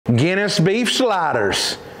Guinness beef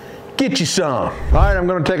sliders. Get you some. All right, I'm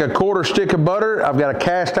gonna take a 1/4 stick of butter. I've got a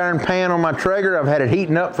cast iron pan on my Traeger. I've had it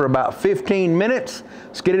heating up for about 15 minutes.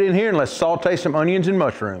 Let's get it in here and let's saute some onions and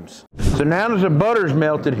mushrooms. So now that the butter's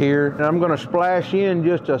melted here, I'm gonna splash in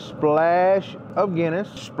just a splash of Guinness,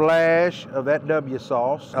 splash of that W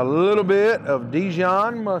sauce, a little bit of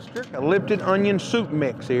Dijon mustard, a lifted onion soup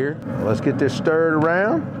mix here. Let's get this stirred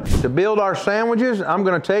around. To build our sandwiches, I'm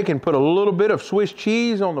gonna take and put a little bit of Swiss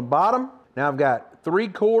cheese on the bottom. Now I've got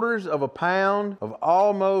 3/4 of a pound of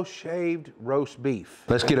almost shaved roast beef.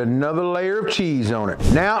 Let's get another layer of cheese on it.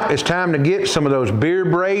 Now it's time to get some of those beer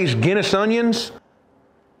braised Guinness onions.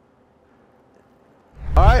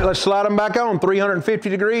 All right, let's slide them back on. 350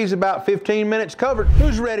 degrees, about 15 minutes covered.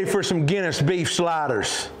 Who's ready for some Guinness beef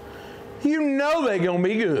sliders? You know they're gonna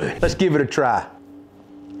be good. Let's give it a try.